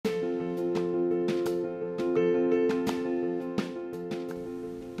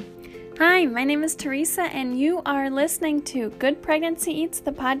Hi, my name is Teresa, and you are listening to Good Pregnancy Eats,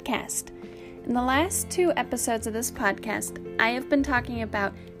 the podcast. In the last 2 episodes of this podcast, I have been talking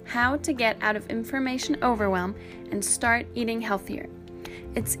about how to get out of information overwhelm and start eating healthier.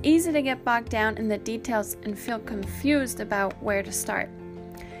 It's easy to get bogged down in the details and feel confused about where to start.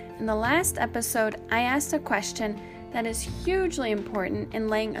 In the last episode, I asked a question that is hugely important in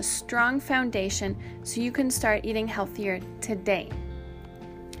laying a strong foundation so you can start eating healthier today.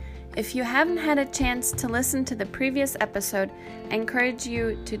 If you haven't had a chance to listen to the previous episode, I encourage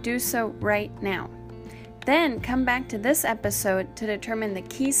you to do so right now. Then come back to this episode to determine the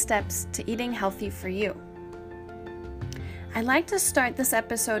key steps to eating healthy for you. I'd like to start this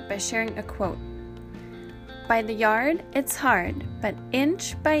episode by sharing a quote. By the yard, it's hard, but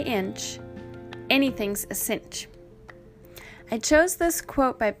inch by inch, anything's a cinch. I chose this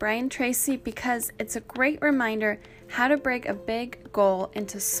quote by Brian Tracy because it's a great reminder how to break a big goal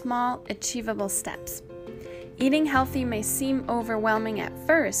into small, achievable steps. Eating healthy may seem overwhelming at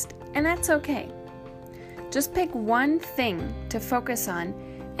first, and that's okay. Just pick one thing to focus on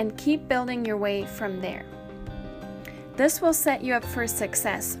and keep building your way from there. This will set you up for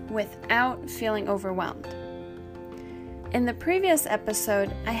success without feeling overwhelmed. In the previous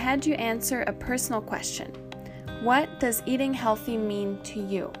episode, I had you answer a personal question. What does eating healthy mean to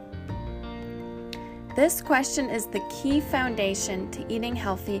you? This question is the key foundation to eating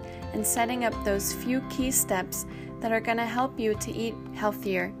healthy and setting up those few key steps that are going to help you to eat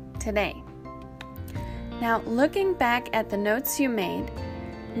healthier today. Now, looking back at the notes you made,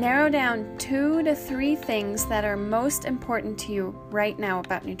 narrow down 2 to 3 things that are most important to you right now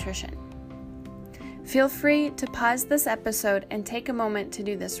about nutrition. Feel free to pause this episode and take a moment to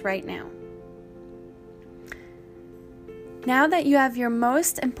do this right now. Now that you have your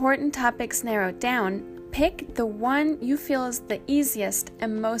most important topics narrowed down, pick the one you feel is the easiest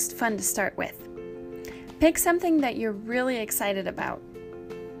and most fun to start with. Pick something that you're really excited about.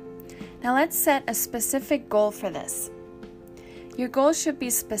 Now let's set a specific goal for this. Your goal should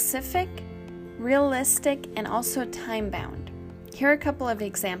be specific, realistic, and also time-bound. Here are a couple of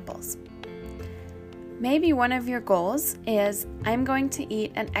examples. Maybe one of your goals is, I'm going to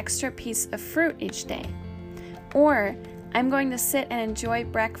eat an extra piece of fruit each day. Or, I'm going to sit and enjoy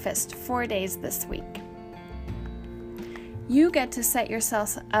breakfast 4 days this week. You get to set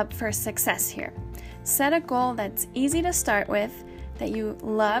yourself up for success here. Set a goal that's easy to start with, that you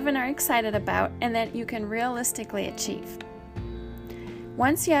love and are excited about, and that you can realistically achieve.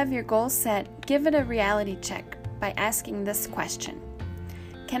 Once you have your goal set, give it a reality check by asking this question.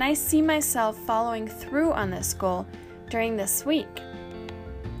 Can I see myself following through on this goal during this week?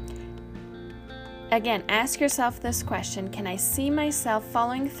 Again, ask yourself this question. Can I see myself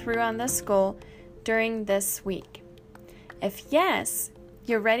following through on this goal during this week? If yes,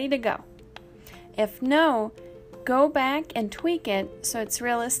 you're ready to go. If no, go back and tweak it so it's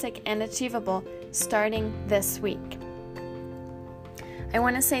realistic and achievable starting this week. I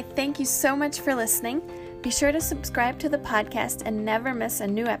want to say thank you so much for listening. Be sure to subscribe to the podcast and never miss a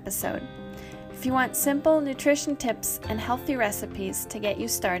new episode. If you want simple nutrition tips and healthy recipes to get you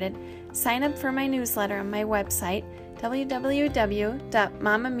started, sign up for my newsletter on my website,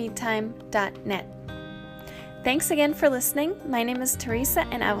 www.mamametime.net. Thanks again for listening. My name is Teresa,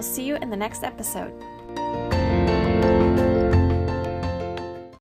 and I will see you in the next episode.